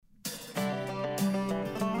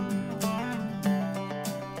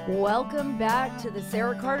Welcome back to the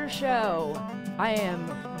Sara Carter Show. I am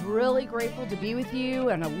really grateful to be with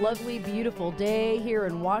you on a lovely, beautiful day here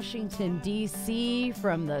in Washington, D.C.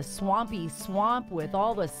 from the swampy swamp with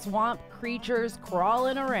all the swamp creatures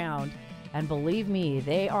crawling around. And believe me,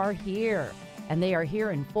 they are here. And they are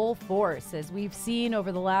here in full force, as we've seen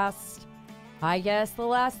over the last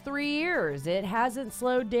 3 years. It hasn't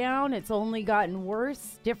slowed down. It's only gotten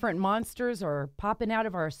worse. Different monsters are popping out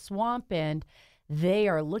of our swamp, and they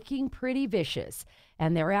are looking pretty vicious.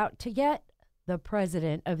 And they're out to get the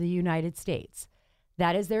President of the United States.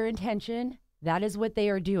 That is their intention. That is what they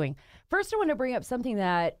are doing. First, I want to bring up something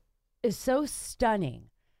that is so stunning.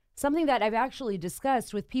 Something that I've actually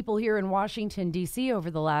discussed with people here in Washington, D.C.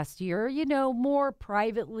 over the last year, more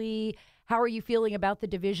privately. How are you feeling about the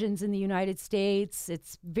divisions in the United States?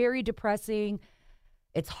 It's very depressing.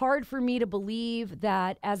 It's hard for me to believe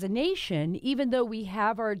that as a nation, even though we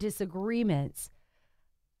have our disagreements,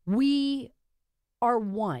 we are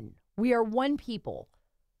one. We are one people.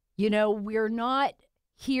 We're not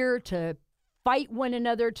here to fight one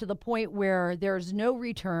another to the point where there's no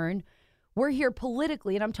return. We're here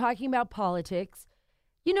politically, and I'm talking about politics,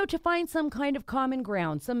 to find some kind of common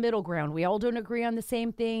ground, some middle ground. We all don't agree on the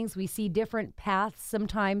same things. We see different paths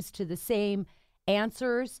sometimes to the same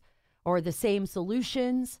answers or the same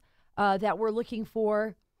solutions that we're looking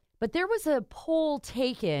for. But there was a poll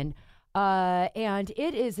taken, and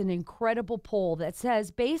it is an incredible poll that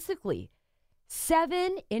says basically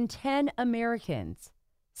 7 in 10 Americans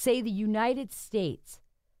say the United States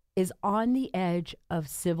is on the edge of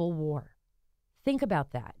civil war. Think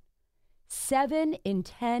about that. 7 in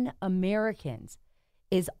 10 Americans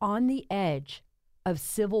is on the edge of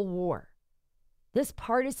civil war. This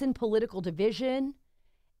partisan political division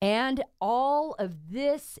and all of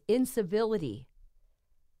this incivility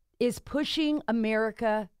is pushing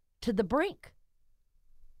America to the brink.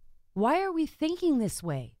 Why are we thinking this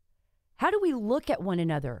way? How do we look at one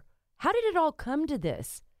another? How did it all come to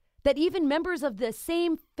this? That even members of the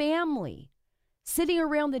same family sitting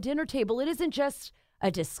around the dinner table, it isn't just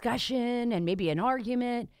a discussion and maybe an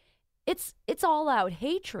argument. It's all out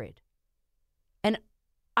hatred. And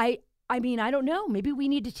I mean, I don't know. Maybe we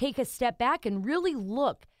need to take a step back and really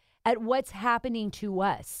look at what's happening to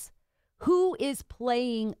us. Who is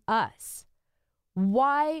playing us?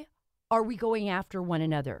 Why are we going after one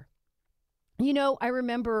another? I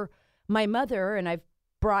remember my mother, and I've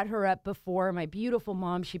brought her up before, my beautiful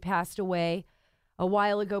mom. She passed away a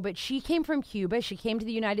while ago, but she came from Cuba. She came to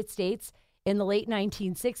the United States in the late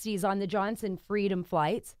 1960s on the Johnson Freedom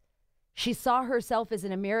flights. She saw herself as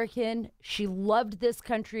an American. She loved this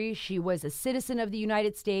country. She was a citizen of the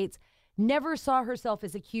United States, never saw herself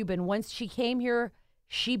as a Cuban. Once she came here,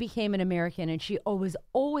 she became an American, and she was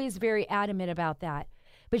always very adamant about that.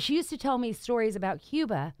 But she used to tell me stories about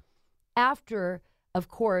Cuba after, of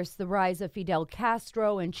course, the rise of Fidel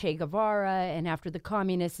Castro and Che Guevara, and after the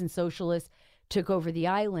communists and socialists took over the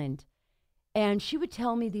island. And she would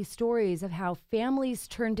tell me these stories of how families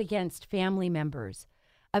turned against family members,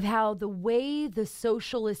 of how the way the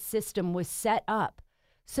socialist system was set up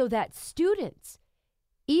so that students,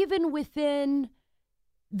 even within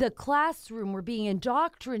the classroom, were being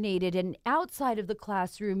indoctrinated, and outside of the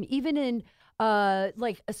classroom, even in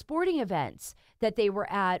sporting events that they were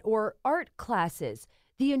at or art classes.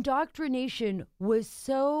 The indoctrination was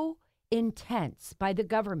so intense by the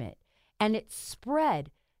government, and it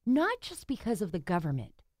spread not just because of the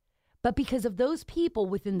government, but because of those people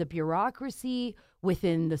within the bureaucracy,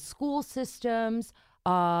 within the school systems,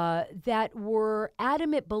 that were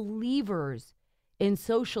adamant believers in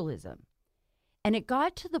socialism. And it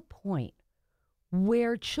got to the point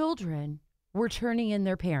where children were turning in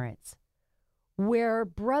their parents, where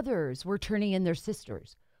brothers were turning in their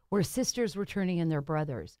sisters, where sisters were turning in their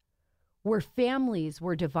brothers, where families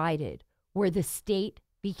were divided, where the state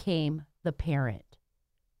became the parent.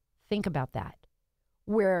 Think about that,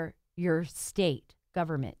 where your state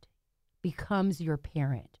government becomes your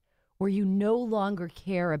parent, where you no longer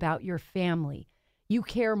care about your family. You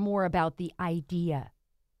care more about the idea.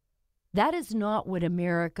 That is not what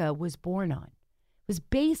America was born on. It was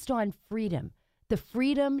based on freedom, the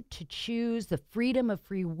freedom to choose, the freedom of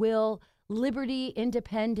free will, liberty,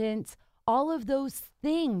 independence, all of those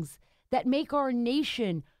things that make our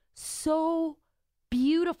nation so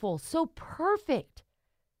beautiful, so perfect.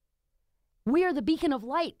 We are the beacon of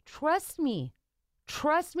light. Trust me.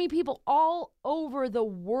 Trust me, people all over the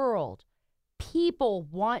world. People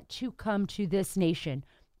want to come to this nation.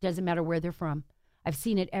 Doesn't matter where they're from. I've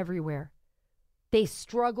seen it everywhere. They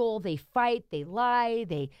struggle, they fight, they lie,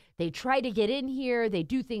 they try to get in here, they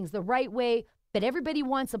do things the right way, but everybody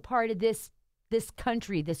wants a part of this this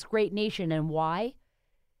country, this great nation. And why?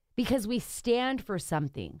 Because we stand for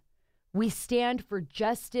something. We stand for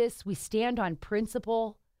justice. We stand on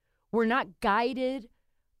principle. We're not guided.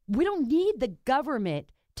 We don't need the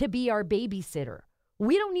government to be our babysitter.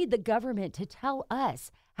 We don't need the government to tell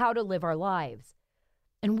us how to live our lives.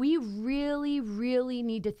 And we really, really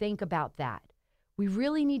need to think about that. We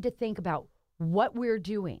really need to think about what we're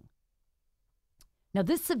doing. Now,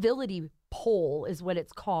 this civility poll is what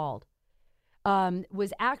it's called,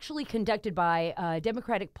 was actually conducted by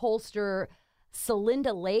Democratic pollster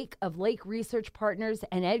Celinda Lake of Lake Research Partners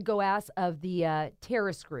and Ed Goas of the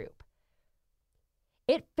terrorist group.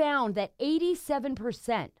 It found that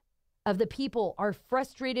 87% of the people are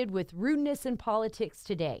frustrated with rudeness in politics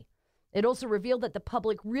today. It also revealed that the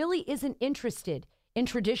public really isn't interested in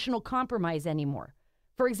traditional compromise anymore.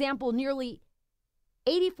 For example, nearly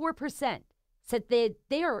 84% said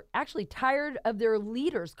they are actually tired of their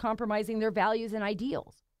leaders compromising their values and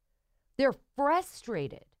ideals. They're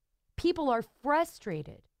frustrated. People are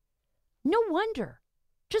frustrated. No wonder.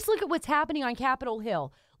 Just look at what's happening on Capitol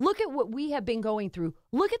Hill. Look at what we have been going through.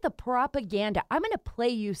 Look at the propaganda. I'm going to play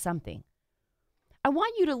you something. I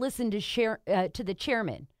want you to listen to the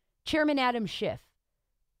Chairman Adam Schiff,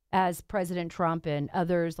 as President Trump and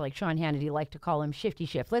others like Sean Hannity like to call him Shifty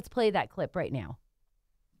Schiff. Let's play that clip right now.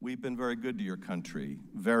 We've been very good to your country,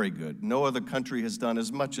 very good. No other country has done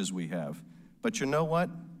as much as we have. But you know what?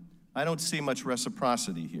 I don't see much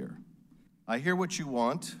reciprocity here. I hear what you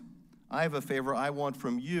want. I have a favor I want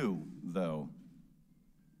from you, though.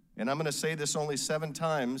 And I'm going to say this only 7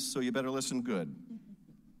 times, so you better listen good.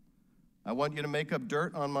 I want you to make up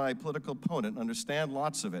dirt on my political opponent. Understand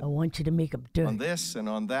lots of it. I want you to make up dirt. On this and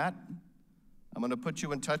on that. I'm going to put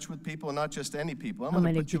you in touch with people, and not just any people. I'm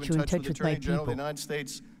going to put you in touch with the Attorney General of the United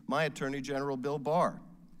States, my Attorney General, Bill Barr.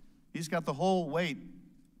 He's got the whole weight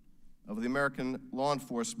of the American law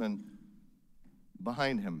enforcement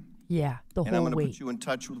behind him. Yeah, the whole weight. And I'm going to put you in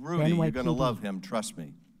touch with Rudy. You're going to love him, trust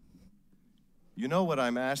me. You know what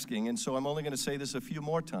I'm asking, and so I'm only going to say this a few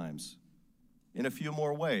more times, in a few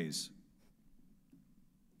more ways.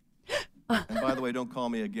 And by the way, don't call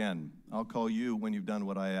me again. I'll call you when you've done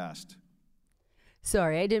what I asked.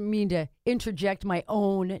 Sorry, I didn't mean to interject my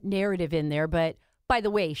own narrative in there, but by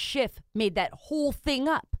the way, Schiff made that whole thing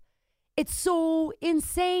up. It's so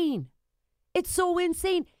insane. It's so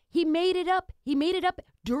insane. He made it up. He made it up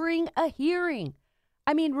during a hearing.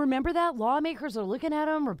 I mean, remember that? Lawmakers are looking at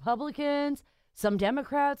him, Republicans, some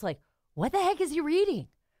Democrats, like, what the heck is he reading?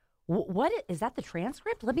 What is that, the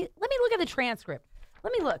transcript? Let me look at the transcript.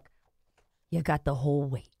 Let me look. You got the whole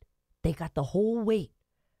weight. They got the whole weight.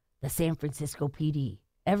 The San Francisco PD,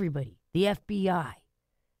 everybody, the FBI.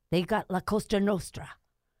 They got La Costa Nostra.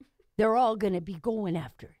 They're all going to be going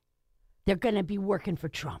after it. They're going to be working for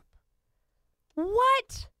Trump.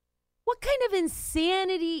 What? What kind of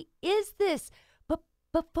insanity is this?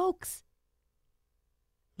 But folks,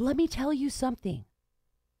 let me tell you something.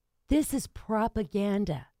 This is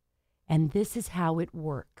propaganda, and this is how it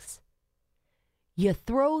works. You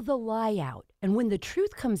throw the lie out, and when the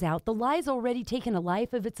truth comes out, the lie's already taken a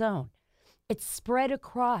life of its own. It's spread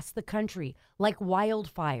across the country like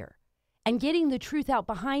wildfire. And getting the truth out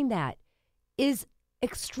behind that is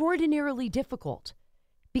extraordinarily difficult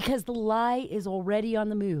because the lie is already on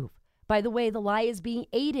the move. By the way, the lie is being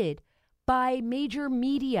aided by major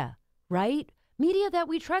media, right? Media that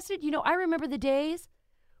we trusted. You know, I remember the days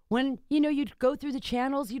when, you'd go through the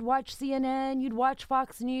channels, you'd watch CNN, you'd watch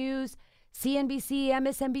Fox News, CNBC,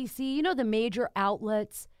 MSNBC, the major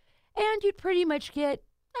outlets, and you'd pretty much get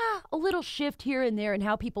a little shift here and there in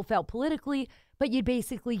how people felt politically, but you'd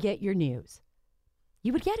basically get your news.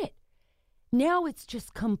 You would get it. Now it's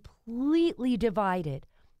just completely divided,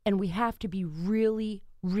 and we have to be really,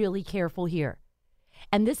 really careful here.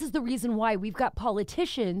 And this is the reason why we've got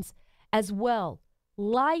politicians as well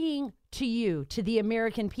lying to you, to the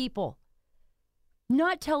American people,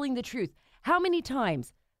 not telling the truth. How many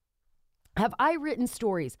times have I written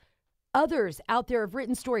stories? Others out there have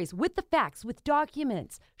written stories with the facts, with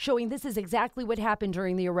documents showing this is exactly what happened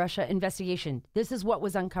during the Russia investigation. This is what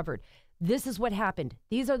was uncovered. This is what happened.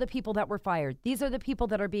 These are the people that were fired. These are the people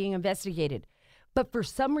that are being investigated. But for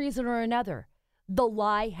some reason or another, the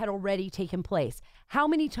lie had already taken place. How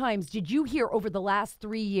many times did you hear over the last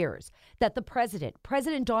 3 years that the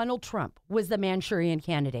President Donald Trump, was the Manchurian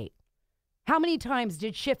candidate? How many times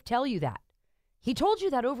did Schiff tell you that? He told you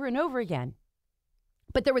that over and over again.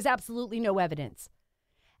 But there was absolutely no evidence.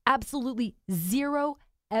 Absolutely zero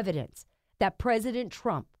evidence that President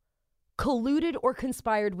Trump colluded or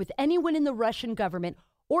conspired with anyone in the Russian government,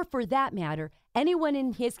 or for that matter, anyone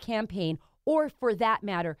in his campaign, or for that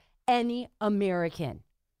matter, any American.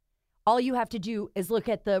 All you have to do is look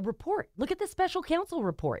at the report. Look at the special counsel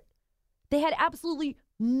report. They had absolutely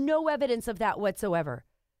no evidence of that whatsoever.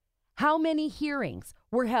 How many hearings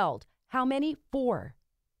were held? How many? 4.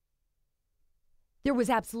 There was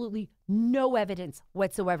absolutely no evidence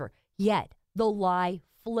whatsoever. Yet the lie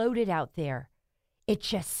floated out there. It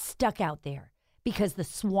just stuck out there because the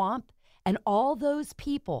swamp and all those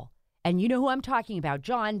people, and you know who I'm talking about,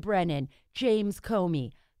 John Brennan, James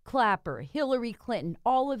Comey, Clapper, Hillary Clinton,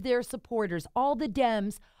 all of their supporters, all the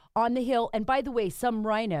Dems on the Hill, and by the way, some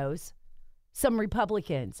rhinos, some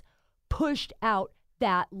Republicans, pushed out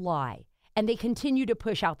that lie. And they continue to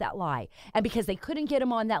push out that lie. And because they couldn't get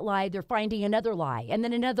them on that lie, they're finding another lie and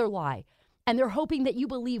then another lie. And they're hoping that you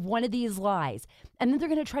believe one of these lies. And then they're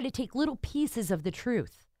going to try to take little pieces of the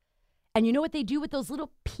truth. And you know what they do with those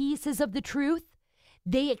little pieces of the truth?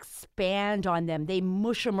 They expand on them. They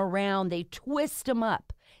mush them around. They twist them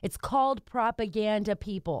up. It's called propaganda,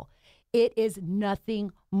 people. It is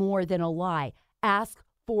nothing more than a lie. Ask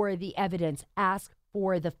for the evidence. Ask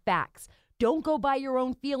for the facts. Don't go by your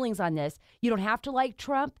own feelings on this. You don't have to like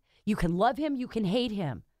Trump. You can love him. You can hate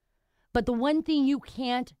him. But the one thing you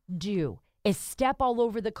can't do is step all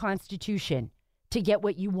over the Constitution to get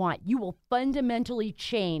what you want. You will fundamentally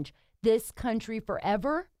change this country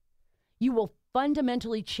forever. You will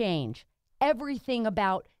fundamentally change everything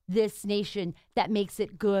about this nation that makes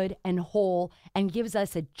it good and whole and gives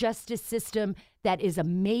us a justice system that is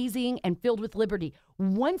amazing and filled with liberty.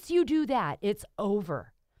 Once you do that, it's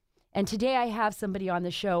over. And today I have somebody on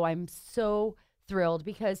the show. I'm so thrilled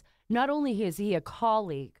because not only is he a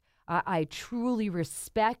colleague I truly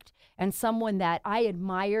respect and someone that I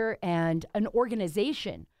admire and an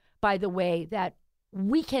organization, by the way, that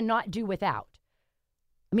we cannot do without.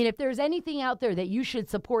 I mean, if there's anything out there that you should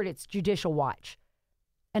support, it's Judicial Watch.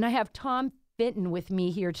 And I have Tom Fitton with me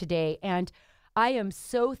here today, and I am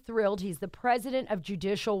so thrilled. He's the president of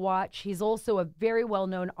Judicial Watch. He's also a very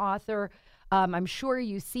well-known author. I'm sure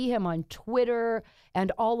you see him on Twitter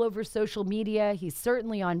and all over social media. He's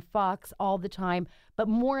certainly on Fox all the time. But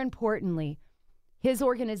more importantly, his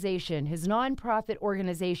organization, his nonprofit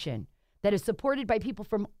organization that is supported by people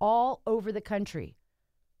from all over the country,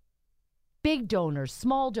 big donors,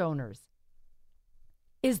 small donors,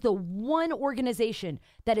 is the one organization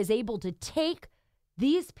that is able to take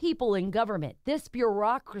these people in government, this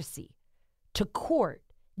bureaucracy, to court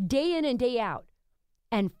day in and day out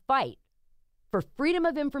and fight for Freedom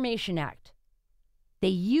of Information Act. They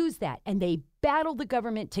use that and they battle the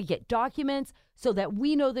government to get documents so that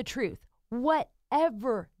we know the truth,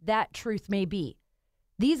 whatever that truth may be.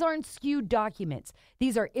 These aren't skewed documents.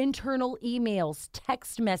 These are internal emails,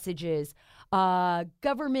 text messages,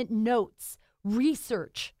 government notes,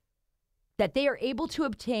 research that they are able to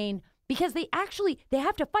obtain because they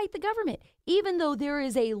have to fight the government, even though there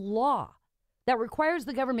is a law that requires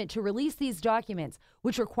the government to release these documents,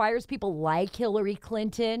 which requires people like Hillary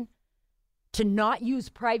Clinton to not use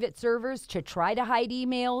private servers to try to hide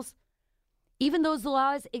emails. Even those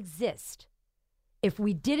laws exist. If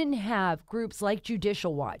we didn't have groups like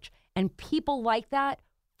Judicial Watch and people like that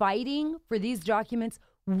fighting for these documents,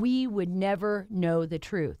 we would never know the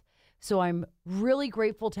truth. So I'm really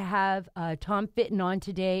grateful to have Tom Fitton on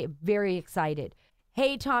today. Very excited.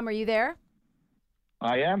 Hey, Tom, are you there?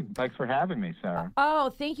 I am. Thanks for having me, Sarah. Oh,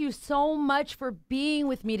 thank you so much for being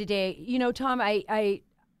with me today. You know, Tom, I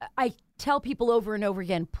tell people over and over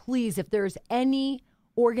again, please, if there's any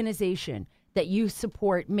organization that you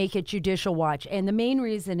support, make it Judicial Watch. And the main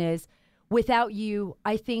reason is, without you,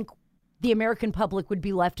 I think the American public would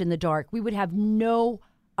be left in the dark. We would have no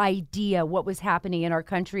idea what was happening in our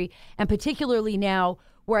country, and particularly now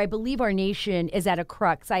where I believe our nation is at a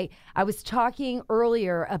crux. I was talking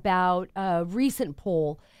earlier about a recent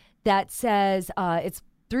poll that says, it's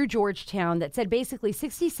through Georgetown, that said basically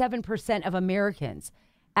 67% of Americans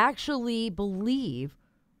actually believe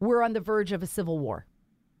we're on the verge of a civil war.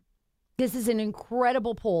 This is an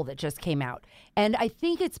incredible poll that just came out. And I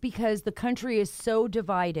think it's because the country is so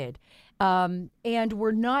divided and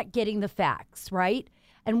we're not getting the facts, right?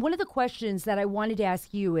 And one of the questions that I wanted to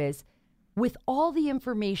ask you is, with all the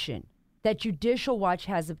information that Judicial Watch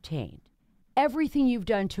has obtained, everything you've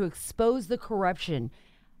done to expose the corruption,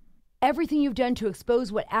 everything you've done to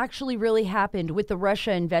expose what actually really happened with the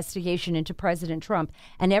Russia investigation into President Trump,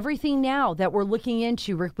 and everything now that we're looking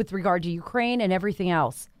into with regard to Ukraine and everything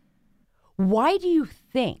else, why do you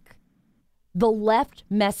think the left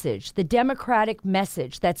message, the Democratic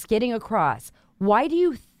message that's getting across, why do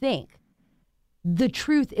you think the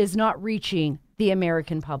truth is not reaching the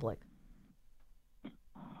American public?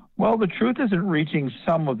 Well, the truth isn't reaching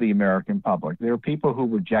some of the American public. There are people who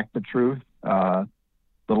reject the truth. The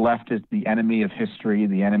left is the enemy of history,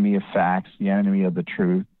 the enemy of facts, the enemy of the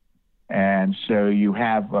truth. And so you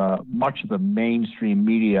have much of the mainstream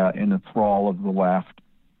media in the thrall of the left.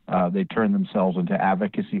 They turn themselves into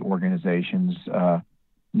advocacy organizations,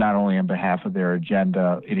 not only on behalf of their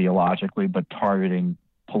agenda ideologically, but targeting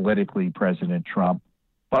politically President Trump.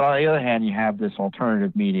 But on the other hand, you have this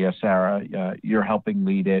alternative media, Sarah. You're helping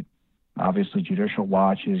lead it. Obviously, Judicial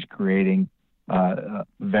Watch is creating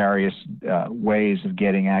various ways of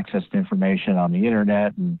getting access to information on the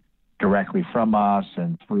internet and directly from us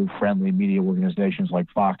and through friendly media organizations like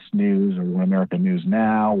Fox News or One America News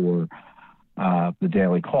Now or the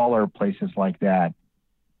Daily Caller, places like that.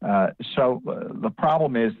 So the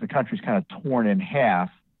problem is the country's kind of torn in half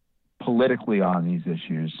politically on these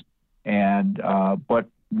issues. But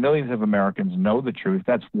millions of Americans know the truth.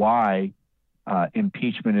 That's why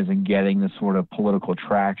impeachment isn't getting the sort of political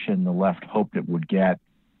traction the left hoped it would get,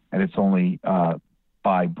 and it's only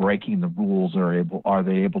by breaking the rules are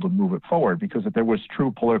they able to move it forward. Because if there was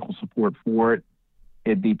true political support for it,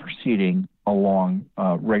 it'd be proceeding along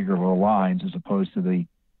regular lines as opposed to the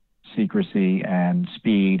secrecy and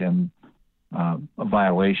speed and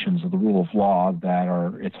violations of the rule of law that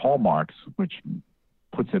are its hallmarks, which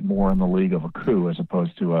puts it more in the league of a coup as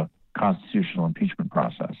opposed to a constitutional impeachment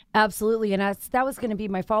process. Absolutely. And that was going to be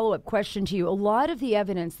my follow-up question to you. A lot of the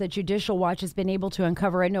evidence that Judicial Watch has been able to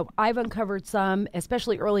uncover, I know I've uncovered some,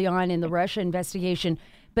 especially early on in the Russia investigation,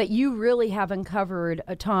 but you really have uncovered,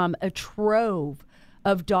 Tom, a trove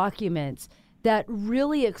of documents that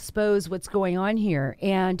really expose what's going on here.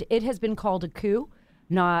 And it has been called a coup,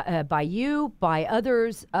 not by you, by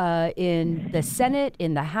others in the Senate,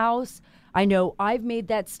 in the House. I know I've made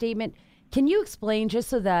that statement. Can you explain, just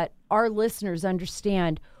so that our listeners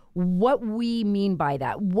understand, what we mean by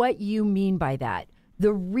that, what you mean by that,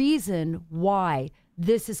 the reason why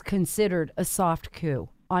this is considered a soft coup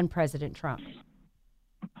on President Trump?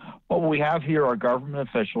 What we have here are government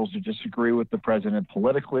officials who disagree with the president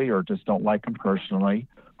politically or just don't like him personally,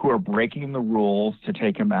 who are breaking the rules to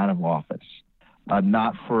take him out of office.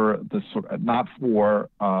 Not for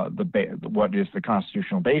what is the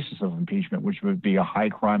constitutional basis of impeachment, which would be a high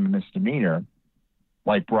crime and misdemeanor,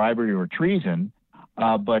 like bribery or treason.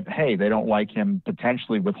 But hey, they don't like him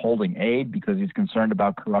potentially withholding aid because he's concerned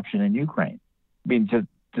about corruption in Ukraine. I mean,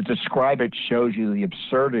 to describe it shows you the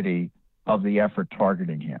absurdity of the effort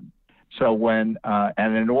targeting him. So and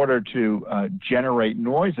in order to generate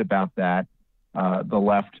noise about that, the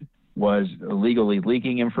left was illegally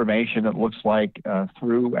leaking information, it looks like,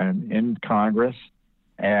 through and in Congress.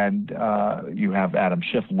 And you have Adam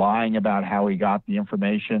Schiff lying about how he got the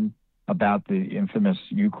information about the infamous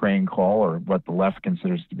Ukraine call, or what the left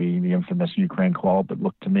considers to be the infamous Ukraine call, but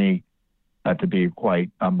looked to me to be quite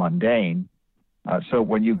mundane. So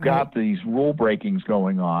when you've got these rule breakings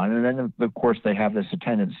going on, and then, of course, they have this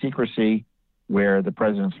attendant secrecy where the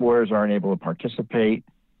president's lawyers aren't able to participate,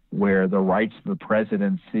 where the rights of the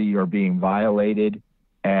presidency are being violated,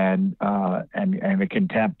 and a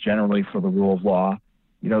contempt generally for the rule of law.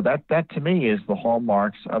 You know, that to me is the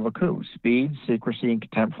hallmarks of a coup: speed, secrecy, and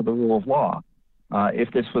contempt for the rule of law.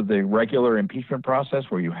 If this was the regular impeachment process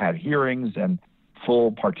where you had hearings and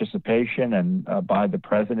full participation and by the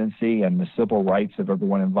presidency and the civil rights of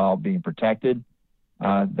everyone involved being protected,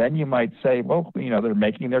 then you might say, well, you know, they're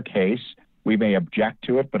making their case. We may object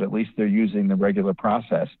to it, but at least they're using the regular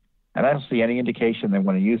process. And I don't see any indication they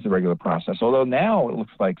want to use the regular process. Although now it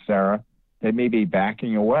looks like, Sarah, they may be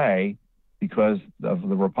backing away because of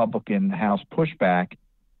the Republican House pushback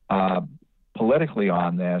politically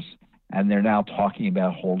on this, and they're now talking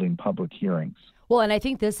about holding public hearings. Well, and I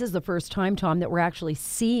think this is the first time, Tom, that we're actually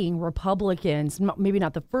seeing Republicans, maybe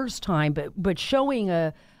not the first time, but showing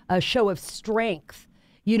a show of strength,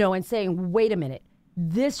 you know, and saying, wait a minute,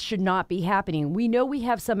 this should not be happening. We know we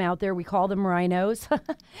have some out there, we call them rhinos,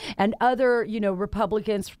 and other, you know,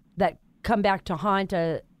 Republicans that come back to haunt,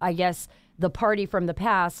 I guess, the party from the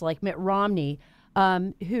past, like Mitt Romney,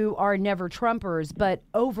 who are never Trumpers. But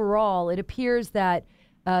overall, it appears that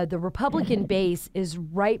the Republican base is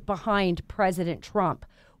right behind President Trump.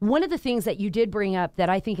 One of the things that you did bring up that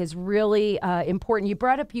I think is really important, you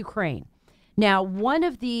brought up Ukraine. Now, one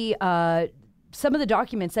of the some of the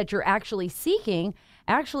documents that you're actually seeking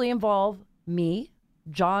actually involve me,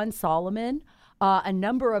 John Solomon, a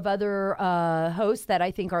number of other hosts that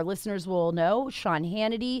I think our listeners will know: Sean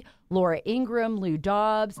Hannity, Laura Ingraham, Lou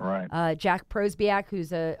Dobbs, right. Jack Prosbiak,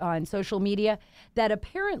 who's on social media, that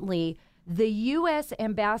apparently the U.S.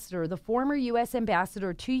 ambassador, the former U.S.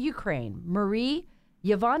 ambassador to Ukraine, Marie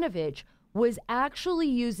Yovanovitch, was actually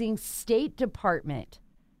using State Department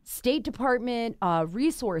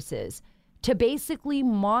resources to basically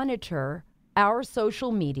monitor our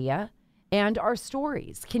social media and our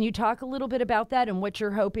stories. Can you talk a little bit about that and what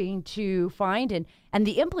you're hoping to find and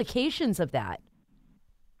the implications of that?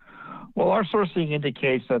 Well, our sourcing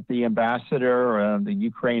indicates that the ambassador, the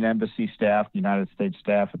Ukraine embassy staff, the United States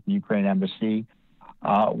staff at the Ukraine embassy,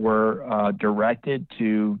 were directed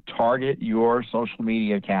to target your social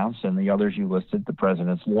media accounts and the others you listed, the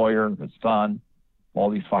president's lawyer, his son, all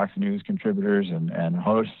these Fox News contributors and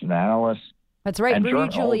hosts and analysts. That's right, and Rudy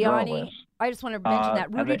Giuliani. journalists. I just want to mention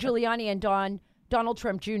that. Rudy Giuliani and Donald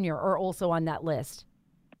Trump Jr. are also on that list.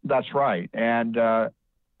 That's right.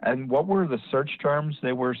 And what were the search terms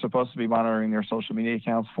they were supposed to be monitoring their social media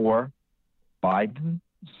accounts for? Biden,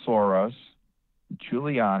 Soros,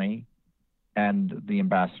 Giuliani, and the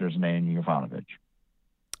ambassador's name, Yovanovitch.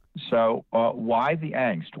 So why the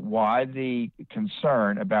angst? Why the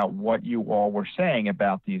concern about what you all were saying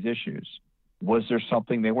about these issues? Was there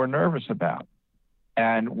something they were nervous about?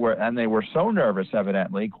 And they were so nervous,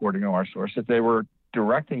 evidently, according to our source, that they were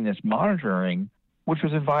directing this monitoring, which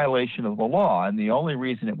was in violation of the law. And the only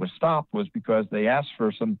reason it was stopped was because they asked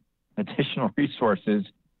for some additional resources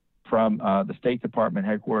from the State Department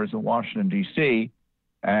headquarters in Washington, D.C.,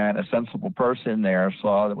 and a sensible person there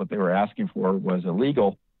saw that what they were asking for was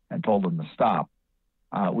illegal and told them to stop.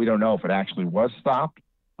 We don't know if it actually was stopped,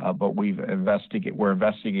 but we're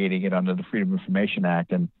investigating it under the Freedom of Information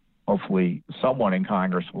Act, and hopefully someone in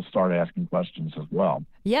Congress will start asking questions as well.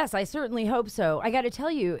 Yes, I certainly hope so. I got to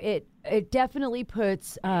tell you, it definitely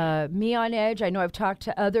puts me on edge. I know I've talked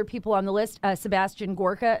to other people on the list, Sebastian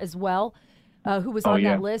Gorka as well, who was on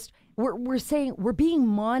that list. We're saying we're being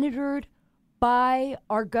monitored by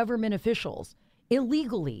our government officials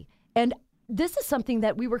illegally. And this is something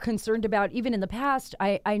that we were concerned about even in the past.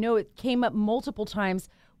 I know it came up multiple times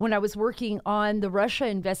when I was working on the Russia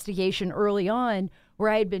investigation early on, where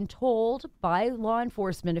I had been told by law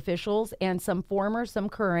enforcement officials and some former, some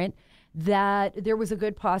current, that there was a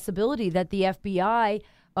good possibility that the FBI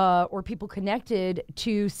or people connected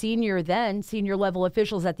to senior level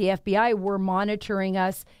officials at the FBI were monitoring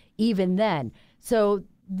us even then. So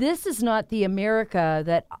this is not the America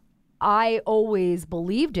that I always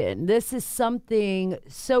believed in. This is something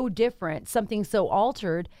so different, something so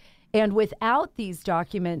altered. And without these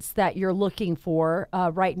documents that you're looking for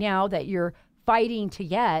right now, that you're fighting to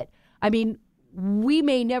get, I mean, we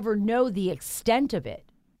may never know the extent of it.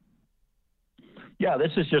 Yeah,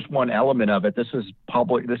 this is just one element of it. This is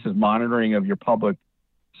public. This is monitoring of your public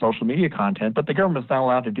social media content, but the government's not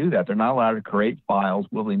allowed to do that. They're not allowed to create files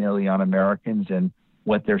willy-nilly on Americans and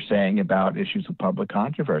what they're saying about issues of public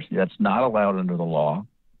controversy. That's not allowed under the law.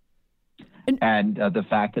 And the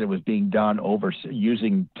fact that it was being done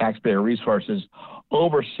using taxpayer resources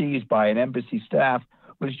overseas by an embassy staff,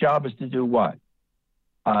 whose job is to do what?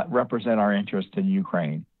 Represent our interest in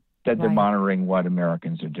Ukraine. That they're monitoring what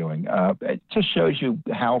Americans are doing. It just shows you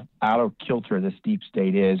how out of kilter this deep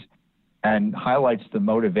state is, and highlights the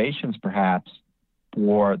motivations, perhaps,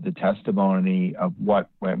 for the testimony of what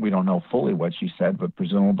we don't know fully what she said, but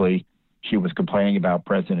presumably she was complaining about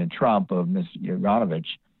President Trump, of Ms. Yovanovitch,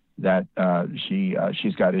 that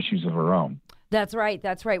she's got issues of her own. That's right.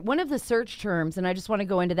 That's right. One of the search terms, and I just want to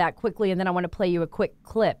go into that quickly, and then I want to play you a quick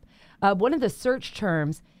clip. One of the search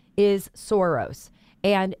terms is Soros.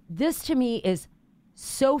 And this to me is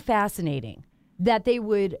so fascinating that they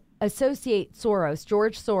would associate Soros,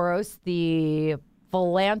 George Soros, the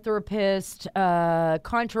philanthropist,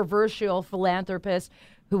 controversial philanthropist,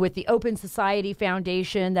 who with the Open Society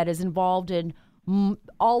Foundation that is involved in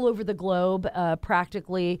all over the globe,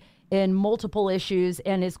 practically in multiple issues,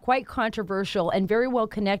 and is quite controversial and very well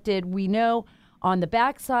connected, we know, on the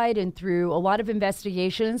backside and through a lot of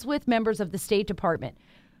investigations with members of the State Department.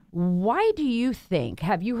 Why do you think,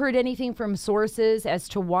 have you heard anything from sources as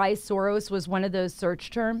to why Soros was one of those search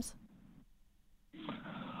terms?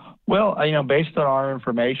 Well, based on our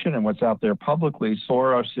information and what's out there publicly,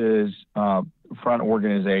 Soros's front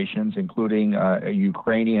organizations, including a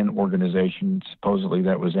Ukrainian organization supposedly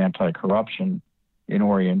that was anti-corruption in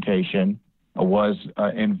orientation, was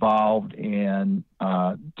involved in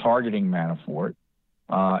targeting Manafort.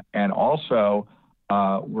 And also,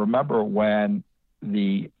 remember when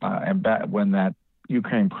when that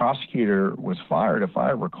Ukraine prosecutor was fired, if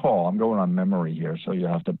I recall, I'm going on memory here, so you'll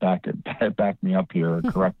have to back me up here,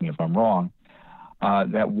 correct me if I'm wrong,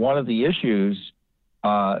 that one of the issues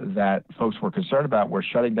that folks were concerned about were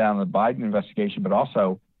shutting down the Biden investigation, but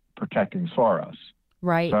also protecting Soros.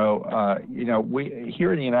 Right. So, we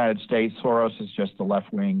here in the United States, Soros is just the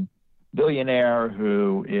left-wing billionaire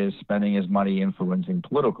who is spending his money influencing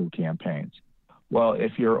political campaigns. Well,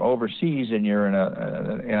 if you're overseas and you're in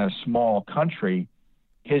a small country,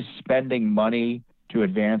 his spending money to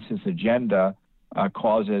advance his agenda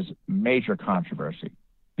causes major controversy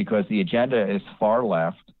because the agenda is far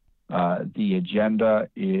left. The agenda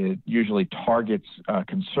usually targets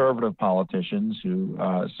conservative politicians who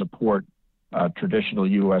support traditional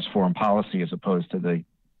U.S. foreign policy as opposed to the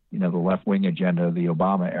left-wing agenda of the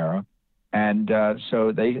Obama era. And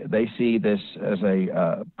so they see this as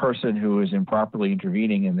a person who is improperly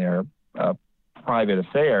intervening in their private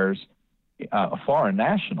affairs, a foreign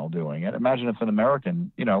national doing it. Imagine if an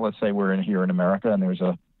American, let's say we're here in America and there's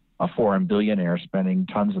a foreign billionaire spending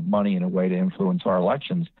tons of money in a way to influence our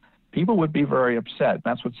elections. People would be very upset.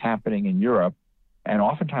 That's what's happening in Europe. And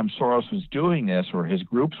oftentimes Soros was doing this, or his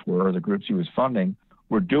groups were, the groups he was funding,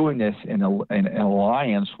 were doing this in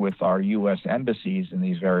alliance with our U.S. embassies in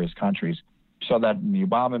these various countries. So that in the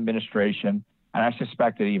Obama administration, and I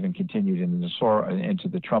suspect it even continued into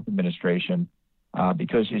the Trump administration,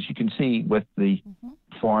 because as you can see with the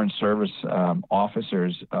Foreign Service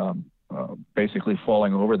officers basically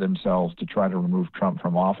falling over themselves to try to remove Trump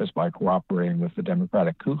from office by cooperating with the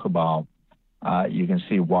Democratic coup cabal, you can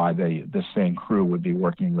see why this same crew would be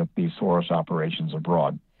working with these Soros operations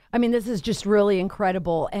abroad. I mean, this is just really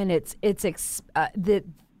incredible, and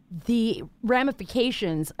the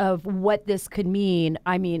ramifications of what this could mean,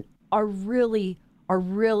 I mean, are really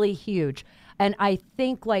huge. And I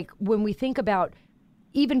think, like, when we think about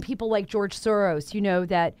even people like George Soros,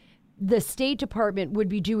 that the State Department would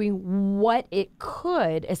be doing what it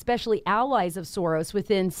could, especially allies of Soros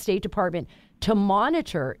within State Department, to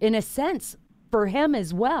monitor, in a sense, for him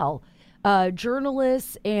as well,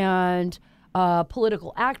 journalists and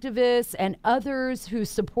political activists and others who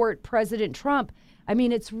support President Trump. I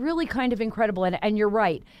mean, it's really kind of incredible. And you're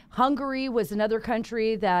right. Hungary was another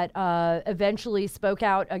country that eventually spoke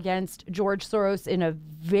out against George Soros in a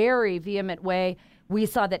very vehement way. We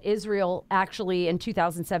saw that Israel actually in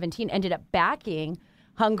 2017 ended up backing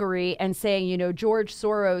Hungary and saying, George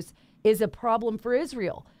Soros is a problem for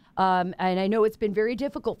Israel. And I know it's been very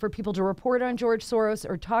difficult for people to report on George Soros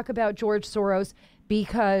or talk about George Soros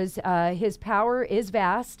because his power is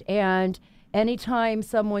vast, and anytime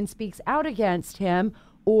someone speaks out against him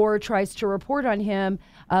or tries to report on him,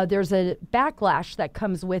 there's a backlash that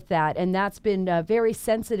comes with that, and that's been a very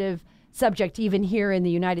sensitive subject even here in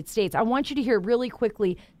the United States. I want you to hear really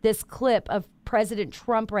quickly this clip of President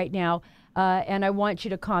Trump right now, and I want you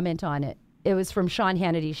to comment on it. It was from Sean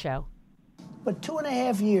Hannity's show. But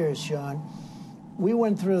 2.5 years, Sean, we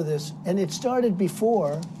went through this, and it started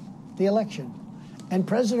before the election. And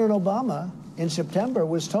President Obama, in September,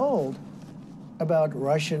 was told about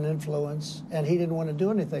Russian influence, and he didn't want to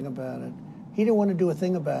do anything about it. He didn't want to do a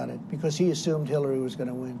thing about it because he assumed Hillary was going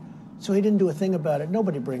to win. So he didn't do a thing about it.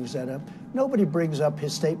 Nobody brings that up. Nobody brings up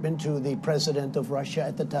his statement to the president of Russia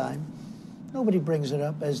at the time. Nobody brings it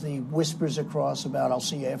up as the whispers across about, I'll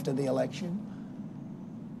see you after the election.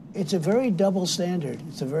 It's a very double standard.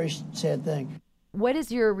 It's a very sad thing. What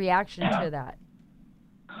is your reaction to that?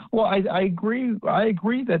 Well, I agree. I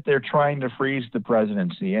agree that they're trying to freeze the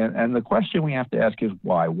presidency. And the question we have to ask is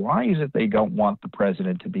why? Why is it they don't want the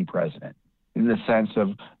president to be president in the sense of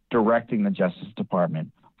directing the Justice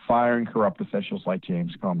Department, firing corrupt officials like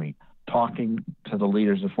James Comey, talking to the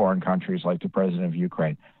leaders of foreign countries like the president of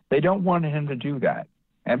Ukraine? They don't want him to do that.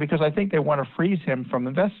 And because I think they want to freeze him from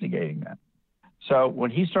investigating them. So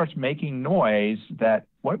when he starts making noise that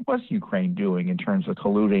what was Ukraine doing in terms of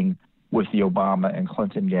colluding with the Obama and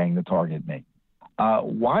Clinton gang to target me?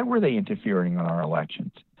 Why were they interfering in our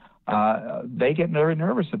elections? They get very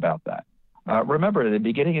nervous about that. Remember, at the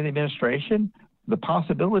beginning of the administration, the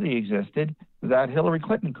possibility existed that Hillary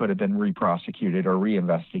Clinton could have been re-prosecuted or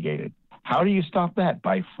reinvestigated. How do you stop that?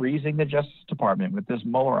 By freezing the Justice Department with this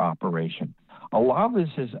Mueller operation. A lot of this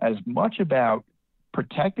is as much about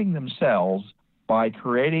protecting themselves by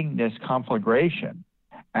creating this conflagration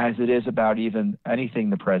as it is about even anything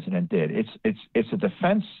the president did. It's a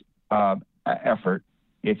defense effort.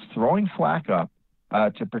 It's throwing flack up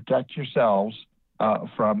to protect yourselves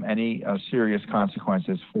from any serious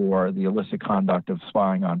consequences for the illicit conduct of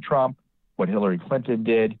spying on Trump, what Hillary Clinton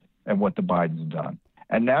did, and what the Bidens done.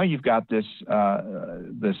 And now you've got this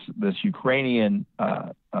Ukrainian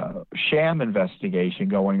sham investigation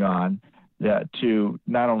going on to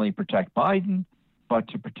not only protect Biden, but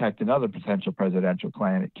to protect another potential presidential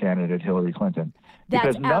candidate, Hillary Clinton.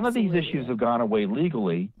 Because none of these issues have gone away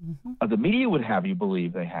legally. Mm-hmm. The media would have you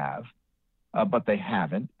believe they have, but they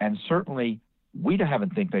haven't. And certainly we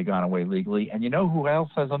haven't think they've gone away legally. And you know who else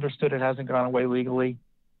has understood it hasn't gone away legally?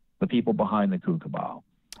 the people behind the coup cabal,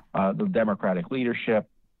 the Democratic leadership,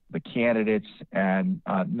 the candidates, and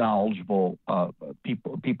knowledgeable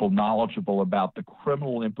people knowledgeable about the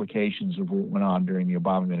criminal implications of what went on during the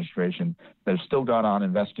Obama administration that have still gone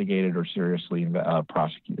uninvestigated or seriously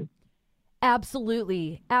prosecuted.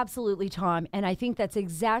 Absolutely. Absolutely, Tom. And I think that's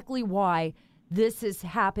exactly why this is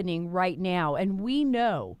happening right now. And we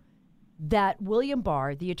know that William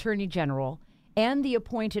Barr, the Attorney General, and the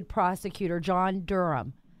appointed prosecutor, John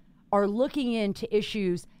Durham, are looking into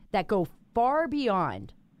issues that go far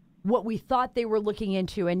beyond what we thought they were looking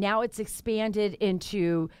into. And now it's expanded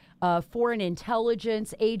into foreign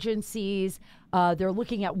intelligence agencies. They're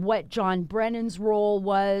looking at what John Brennan's role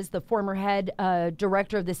was, the former head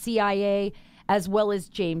director of the CIA, as well as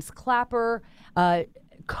James Clapper,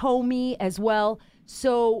 Comey as well.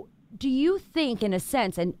 So do you think, in a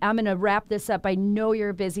sense, and I'm going to wrap this up, I know you're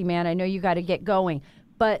a busy man, I know you got to get going,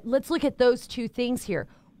 but let's look at those two things here.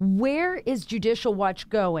 Where is Judicial Watch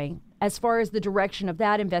going as far as the direction of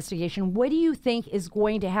that investigation? What do you think is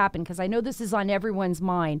going to happen? Because I know this is on everyone's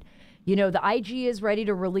mind. You know, the IG is ready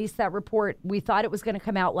to release that report. We thought it was going to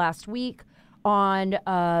come out last week on the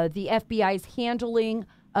FBI's handling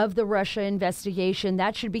of the Russia investigation.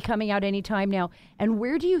 That should be coming out any time now. And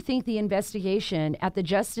where do you think the investigation at the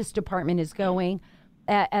Justice Department is going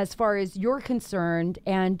as far as you're concerned?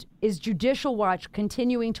 And is Judicial Watch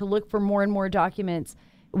continuing to look for more and more documents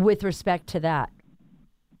with respect to that?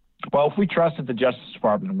 Well, if we trusted the Justice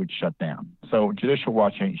Department, we'd shut down. So Judicial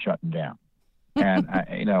Watch ain't shutting down. And,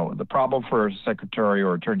 the problem for Secretary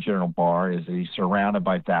or Attorney General Barr is that he's surrounded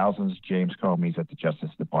by thousands of James Comeys at the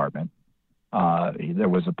Justice Department. There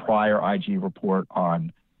was a prior IG report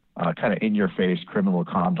on kind of in-your-face criminal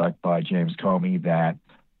conduct by James Comey that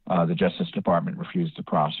the Justice Department refused to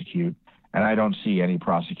prosecute. And I don't see any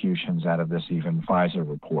prosecutions out of this even FISA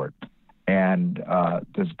report. And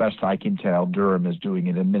as best I can tell, Durham is doing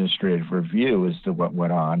an administrative review as to what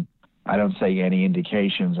went on. I don't see any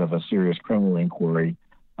indications of a serious criminal inquiry.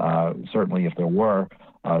 Certainly if there were,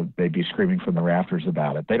 they'd be screaming from the rafters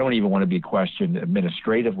about it. They don't even want to be questioned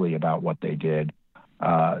administratively about what they did.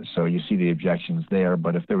 So you see the objections there.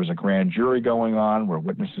 But if there was a grand jury going on where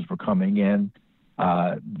witnesses were coming in,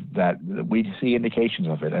 that we'd see indications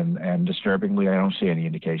of it. And disturbingly, I don't see any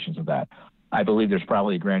indications of that. I believe there's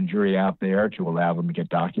probably a grand jury out there to allow them to get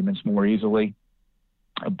documents more easily.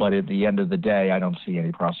 But at the end of the day, I don't see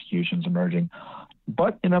any prosecutions emerging.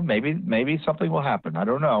 But, maybe something will happen. I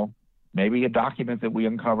don't know. Maybe a document that we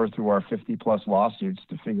uncover through our 50-plus lawsuits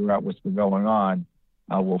to figure out what's been going on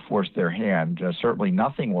will force their hand. Certainly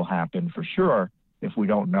nothing will happen for sure if we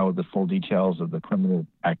don't know the full details of the criminal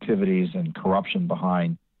activities and corruption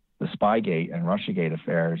behind the Spygate and Russiagate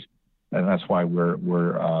affairs. And that's why we're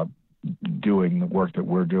doing the work that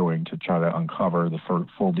we're doing to try to uncover the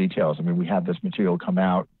full details. I mean, we had this material come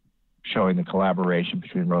out showing the collaboration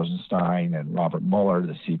between Rosenstein and Robert Mueller,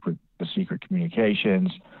 the secret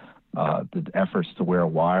communications, the efforts to wear a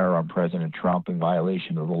wire on President Trump in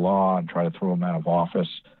violation of the law and try to throw him out of office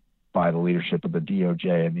by the leadership of the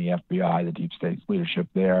DOJ and the FBI, the deep state leadership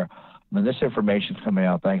there. I mean, this information is coming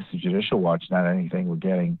out thanks to Judicial Watch, not anything we're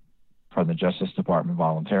getting from the Justice Department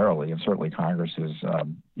voluntarily, and certainly Congress is,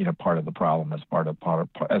 part of the problem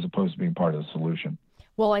as opposed to being part of the solution.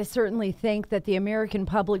 Well, I certainly think that the American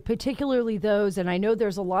public, particularly those, and I know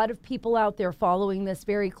there's a lot of people out there following this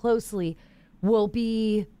very closely, will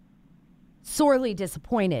be sorely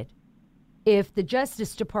disappointed if the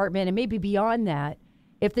Justice Department, and maybe beyond that,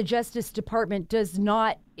 if the Justice Department does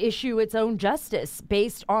not issue its own justice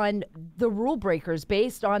based on the rule breakers,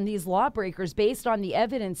 based on these lawbreakers, based on the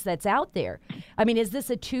evidence that's out there. I mean, is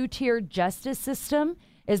this a two-tiered justice system?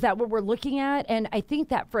 Is that what we're looking at? And I think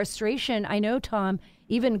that frustration, I know, Tom,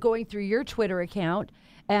 even going through your Twitter account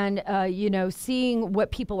and, seeing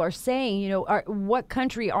what people are saying, what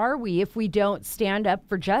country are we if we don't stand up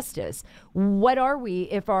for justice? What are we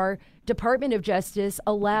if our Department of Justice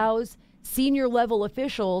allows senior level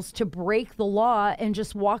officials to break the law and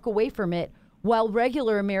just walk away from it while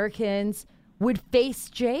regular Americans would face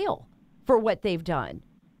jail for what they've done,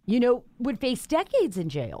 would face decades in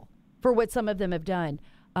jail for what some of them have done?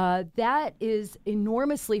 That is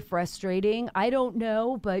enormously frustrating. I don't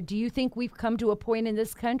know, but do you think we've come to a point in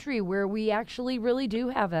this country where we actually really do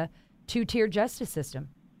have a two-tier justice system?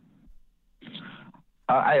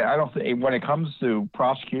 I don't think when it comes to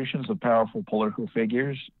prosecutions of powerful political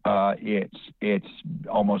figures, it's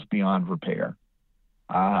almost beyond repair.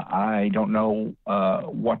 I don't know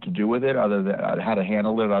what to do with it, other than how to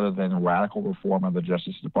handle it, other than radical reform of the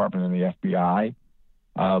Justice Department and the FBI.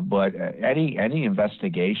 But any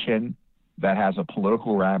investigation that has a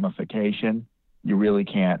political ramification you really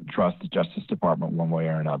can't trust the Justice Department one way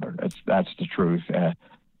or another. That's the truth.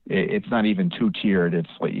 It's not even two-tiered. It's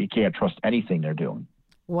like you can't trust anything they're doing.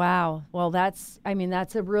 Wow. Well, that's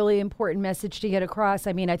a really important message to get across.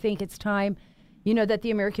 I mean, I think it's time, that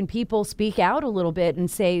the American people speak out a little bit and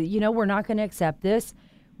say, we're not going to accept this.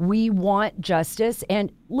 We want justice.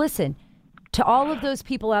 And listen, to all of those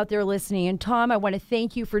people out there listening, and Tom, I want to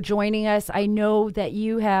thank you for joining us. I know that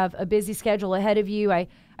you have a busy schedule ahead of you. I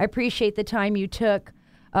appreciate the time you took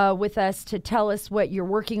with us to tell us what you're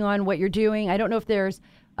working on, what you're doing. I don't know if there's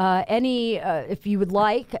if you would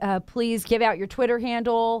like, please give out your Twitter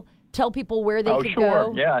handle, tell people where they can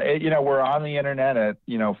go. Yeah, we're on the internet at,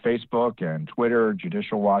 Facebook and Twitter,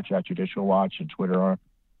 Judicial Watch, at Judicial Watch, and Twitter.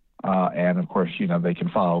 And of course, they can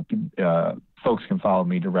follow, folks can follow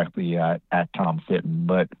me directly at Tom Fitton,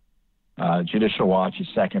 but Judicial Watch is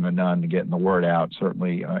second to none to getting the word out,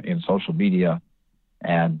 certainly in social media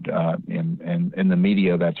and in the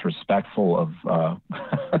media that's respectful of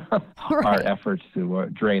our efforts to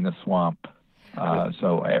drain the swamp.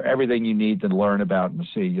 So everything you need to learn about and to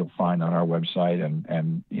see, you'll find on our website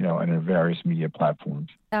and in our various media platforms.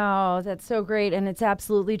 Oh, that's so great. And it's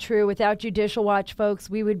absolutely true. Without Judicial Watch, folks,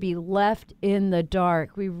 we would be left in the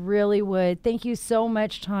dark. We really would. Thank you so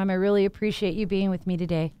much, Tom. I really appreciate you being with me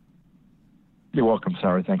today. You're welcome,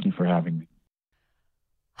 Sarah. Thank you for having me.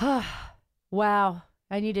 Wow.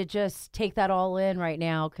 I need to just take that all in right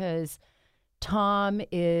now because Tom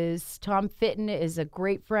Fitton is a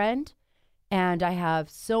great friend. And I have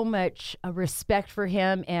so much respect for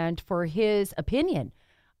him and for his opinion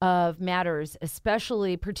of matters,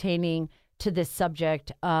 especially pertaining to this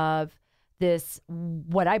subject of this,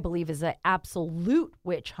 what I believe is an absolute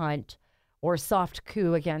witch hunt or soft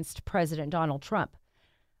coup against President Donald Trump.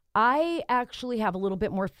 I actually have a little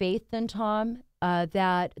bit more faith than Tom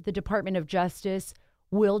that the Department of Justice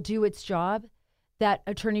will do its job, that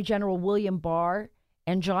Attorney General William Barr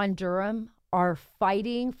and John Durham are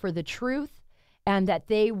fighting for the truth, and that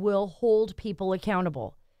they will hold people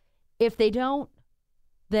accountable. If they don't,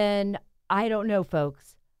 then I don't know,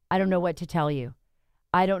 folks. I don't know what to tell you.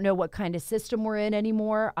 I don't know what kind of system we're in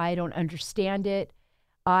anymore. I don't understand it.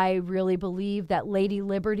 I really believe that Lady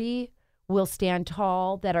Liberty will stand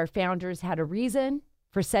tall, that our founders had a reason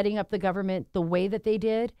for setting up the government the way that they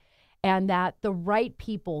did, and that the right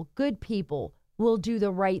people, good people, will do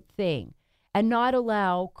the right thing and not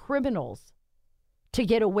allow criminals to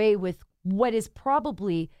get away with what is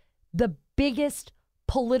probably the biggest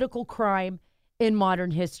political crime in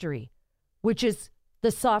modern history, which is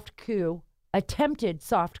the soft coup, attempted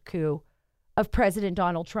soft coup of President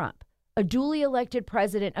Donald Trump, a duly elected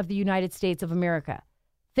president of the United States of America.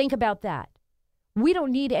 Think about that. We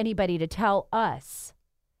don't need anybody to tell us,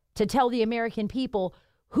 to tell the American people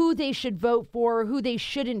who they should vote for, who they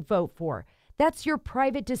shouldn't vote for. That's your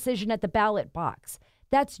private decision at the ballot box.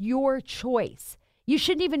 That's your choice. You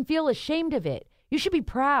shouldn't even feel ashamed of it. You should be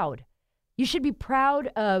proud. You should be proud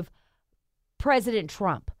of President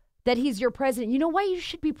Trump, that he's your president. You know why you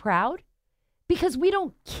should be proud? Because we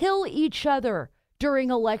don't kill each other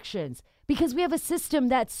during elections, because we have a system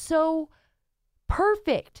that's so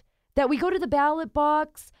perfect that we go to the ballot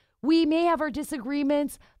box, we may have our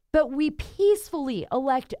disagreements, but we peacefully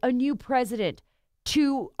elect a new president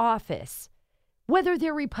to office, whether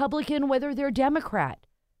they're Republican, whether they're Democrat.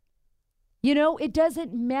 You know, it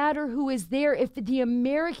doesn't matter who is there if the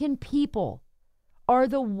American people are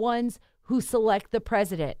the ones who select the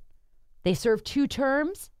president. They serve 2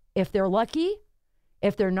 terms if they're lucky.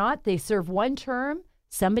 If they're not, they serve 1 term.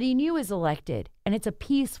 Somebody new is elected, and it's a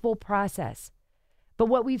peaceful process. But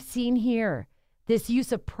what we've seen here, this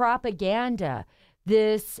use of propaganda,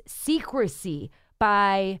 this secrecy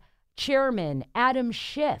by Chairman Adam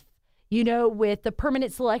Schiff, with the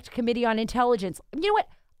Permanent Select Committee on Intelligence. You know what?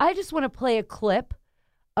 I just want to play a clip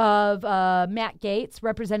of Matt Gaetz,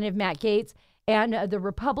 Representative Matt Gaetz, and the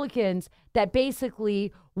Republicans that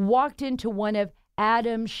basically walked into one of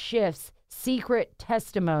Adam Schiff's secret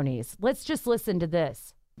testimonies. Let's just listen to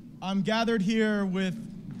this. I'm gathered here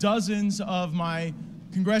with dozens of my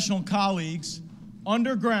congressional colleagues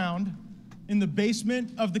underground in the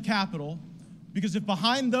basement of the Capitol, because if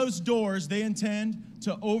behind those doors they intend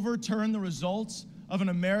to overturn the results of an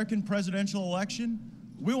American presidential election,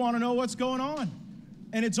 we want to know what's going on.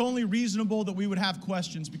 And it's only reasonable that we would have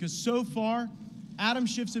questions, because so far, Adam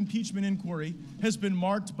Schiff's impeachment inquiry has been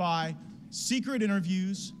marked by secret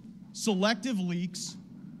interviews, selective leaks,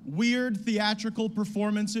 weird theatrical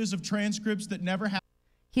performances of transcripts that never happened.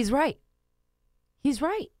 He's right. He's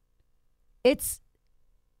right. It's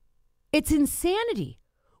insanity.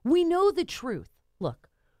 We know the truth. Look,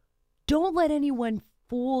 don't let anyone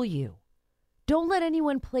fool you. Don't let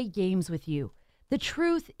anyone play games with you. The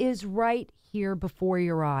truth is right here before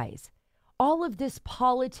your eyes. All of this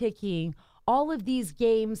politicking, all of these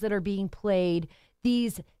games that are being played,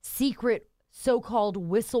 these secret so-called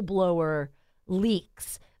whistleblower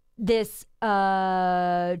leaks, this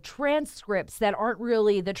transcripts that aren't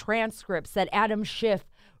really the transcripts that Adam Schiff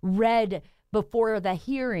read before the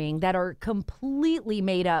hearing that are completely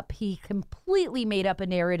made up. He completely made up a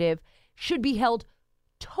narrative, should be held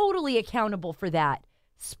totally accountable for that.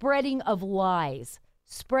 Spreading of lies.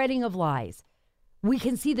 We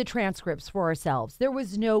can see the transcripts for ourselves. There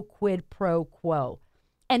was no quid pro quo.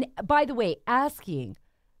 And by the way, asking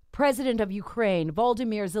President of Ukraine,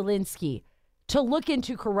 Volodymyr Zelensky, to look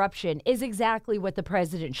into corruption is exactly what the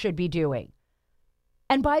president should be doing.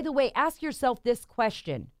 And by the way, ask yourself this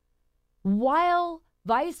question. While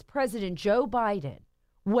Vice President Joe Biden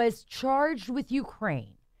was charged with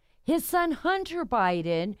Ukraine, his son Hunter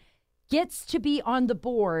Biden gets to be on the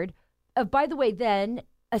board of, by the way, then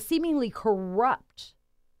a seemingly corrupt,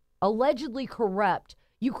 allegedly corrupt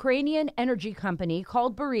Ukrainian energy company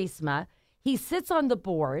called Burisma. He sits on the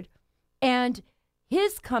board, and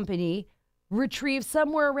his company retrieves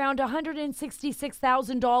somewhere around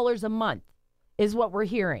 $166,000 a month, is what we're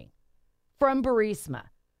hearing, from Burisma.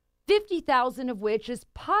 $50,000 of which is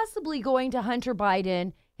possibly going to Hunter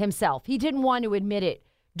Biden himself. He didn't want to admit it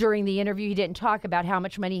during the interview. He didn't talk about how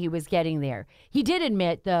much money he was getting there. He did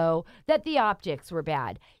admit, though, that the optics were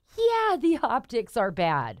bad. Yeah, the optics are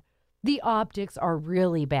bad. The optics are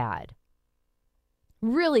really bad.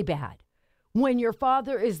 Really bad. When your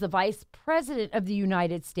father is the vice president of the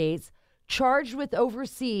United States, charged with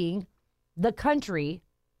overseeing the country,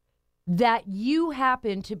 that you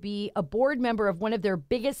happen to be a board member of one of their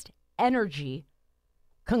biggest energy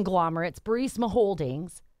conglomerates, Burisma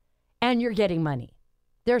Holdings, and you're getting money.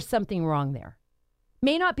 There's something wrong there.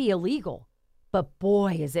 May not be illegal, but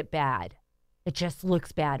boy, is it bad. It just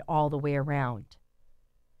looks bad all the way around.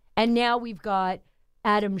 And now we've got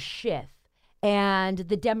Adam Schiff and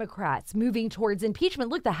the Democrats moving towards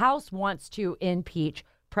impeachment. Look, the House wants to impeach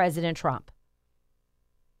President Trump.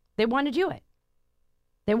 They want to do it.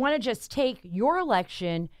 They want to just take your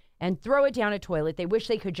election and throw it down a toilet. They wish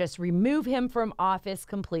they could just remove him from office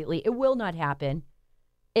completely. It will not happen.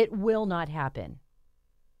 It will not happen.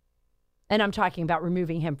 And I'm talking about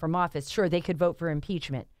removing him from office. Sure, they could vote for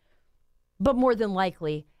impeachment. But more than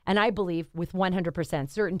likely, and I believe with 100%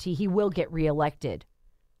 certainty, he will get reelected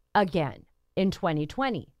again in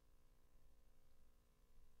 2020.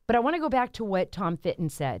 But I want to go back to what Tom Fitton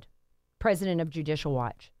said, president of Judicial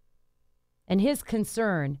Watch. And his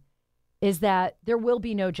concern is that there will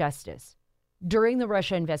be no justice during the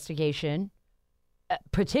Russia investigation,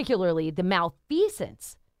 particularly the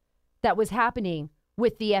malfeasance that was happening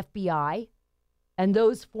with the FBI and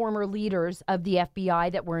those former leaders of the FBI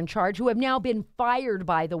that were in charge, who have now been fired,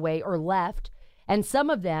 by the way, or left. And some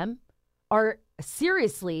of them are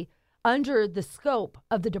seriously under the scope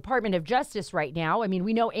of the Department of Justice right now. I mean,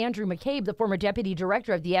 we know Andrew McCabe, the former deputy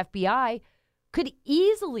director of the FBI, could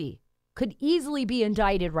easily be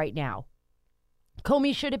indicted right now.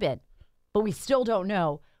 Comey should have been, but we still don't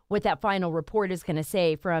know what that final report is going to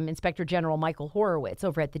say from Inspector General Michael Horowitz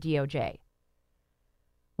over at the DOJ.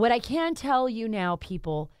 What I can tell you now,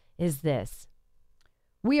 people, is this.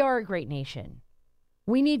 We are a great nation.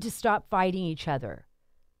 We need to stop fighting each other.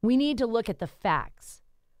 We need to look at the facts.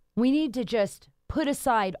 We need to just put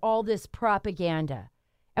aside all this propaganda.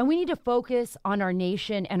 And we need to focus on our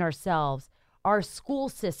nation and ourselves, our school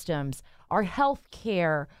systems, our health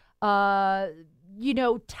care,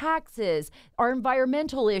 taxes, our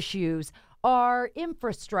environmental issues, our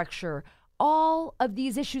infrastructure. All of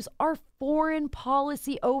these issues are foreign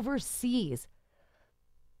policy overseas.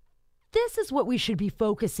 This is what we should be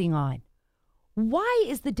focusing on. Why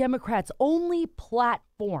is the Democrats' only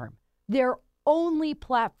platform, their only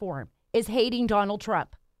platform, is hating Donald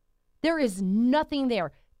Trump? There is nothing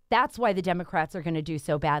there. That's why the Democrats are going to do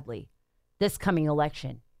so badly this coming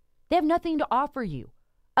election. They have nothing to offer you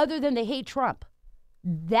other than they hate Trump.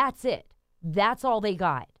 That's it. That's all they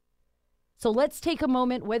got. So let's take a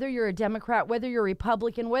moment, whether you're a Democrat, whether you're a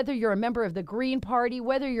Republican, whether you're a member of the Green Party,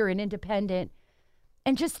 whether you're an independent,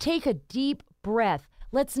 and just take a deep breath.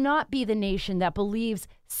 Let's not be the nation that believes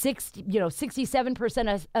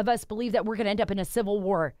 67% of us believe that we're going to end up in a civil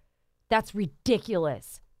war. That's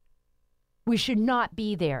ridiculous. We should not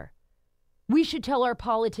be there. We should tell our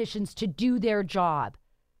politicians to do their job.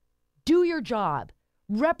 Do your job.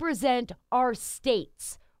 Represent our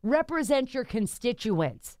states. Represent your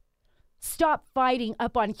constituents. Stop fighting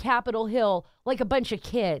up on Capitol Hill like a bunch of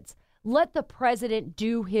kids. Let the president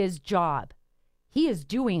do his job. he is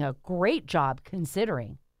doing a great job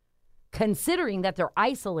considering that they're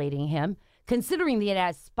isolating him, considering that he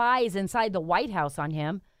has spies inside the White House on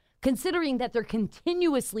him, considering that they're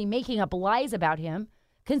continuously making up lies about him,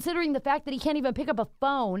 considering the fact that he can't even pick up a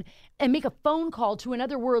phone and make a phone call to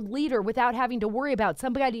another world leader without having to worry about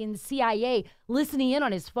somebody in the CIA listening in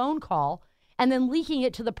on his phone call and then leaking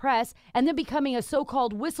it to the press and then becoming a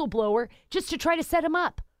so-called whistleblower just to try to set him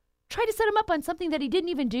up. Try to set him up on something that he didn't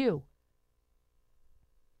even do.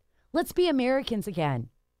 Let's be Americans again.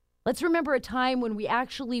 Let's remember a time when we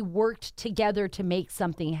actually worked together to make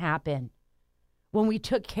something happen, when we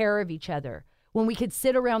took care of each other, when we could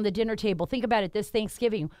sit around the dinner table. Think about it this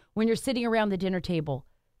Thanksgiving, when you're sitting around the dinner table.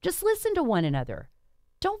 Just listen to one another.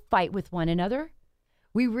 Don't fight with one another.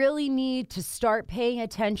 We really need to start paying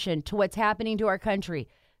attention to what's happening to our country.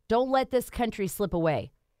 Don't let this country slip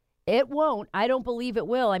away. It won't. I don't believe it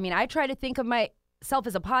will. I mean, I try to think of myself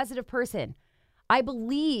as a positive person. I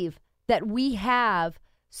believe that we have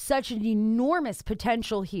such an enormous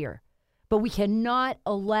potential here, but we cannot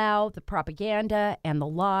allow the propaganda and the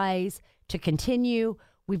lies to continue.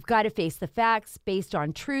 We've got to face the facts based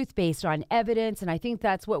on truth, based on evidence, and I think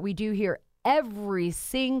that's what we do here every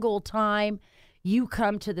single time you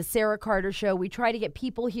come to the Sara Carter Show. We try to get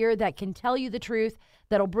people here that can tell you the truth,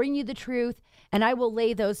 that'll bring you the truth, and I will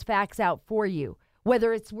lay those facts out for you.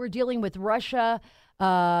 Whether it's we're dealing with Russia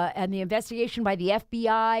and the investigation by the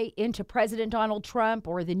FBI into President Donald Trump,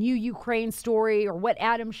 or the new Ukraine story, or what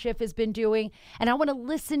Adam Schiff has been doing. And I want to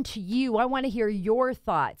listen to you. I want to hear your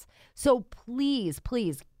thoughts. So please,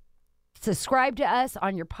 please subscribe to us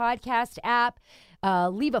on your podcast app.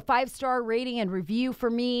 Leave a 5-star rating and review for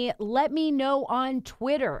me. Let me know on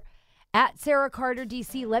Twitter at Sara Carter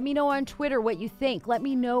DC. Let me know on Twitter what you think. Let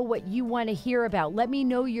me know what you want to hear about. Let me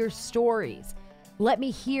know your stories. Let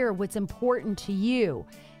me hear what's important to you.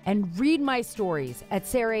 And read my stories at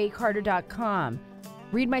saraacarter.com.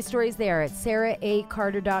 Read my stories there at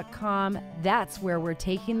saraacarter.com. That's where we're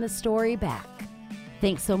taking the story back.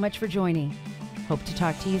 Thanks so much for joining. Hope to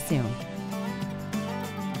talk to you soon.